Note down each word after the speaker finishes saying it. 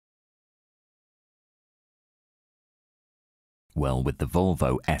Well, with the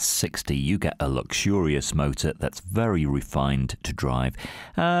Volvo S60, you get a luxurious motor that's very refined to drive,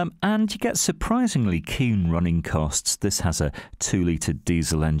 and you get surprisingly keen running costs. This has a 2-litre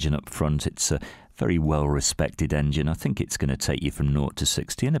diesel engine up front. It's a very well-respected engine. I think it's going to take you from 0 to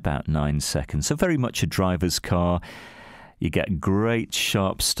 60 in about 9 seconds. So very much a driver's car. You get great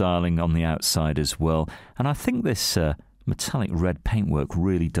sharp styling on the outside as well. And I think this metallic red paintwork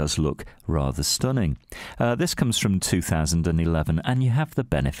really does look rather stunning. This comes from 2011, and you have the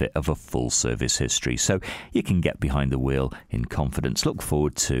benefit of a full service history, so you can get behind the wheel in confidence. Look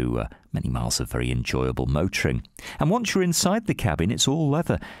forward to many miles of very enjoyable motoring. And once you're inside the cabin, it's all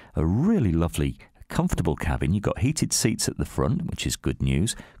leather. A really lovely, comfortable cabin. You've got heated seats at the front, which is good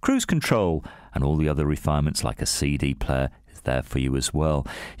news. Cruise control and all the other refinements like a CD player there for you as well.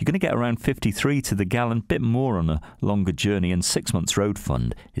 You're going to get around 53 to the gallon, bit more on a longer journey, and 6 months road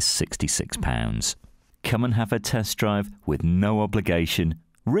fund is £66. Come and have a test drive with no obligation.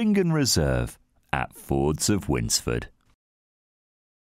 Ring and reserve at Fords of Winsford.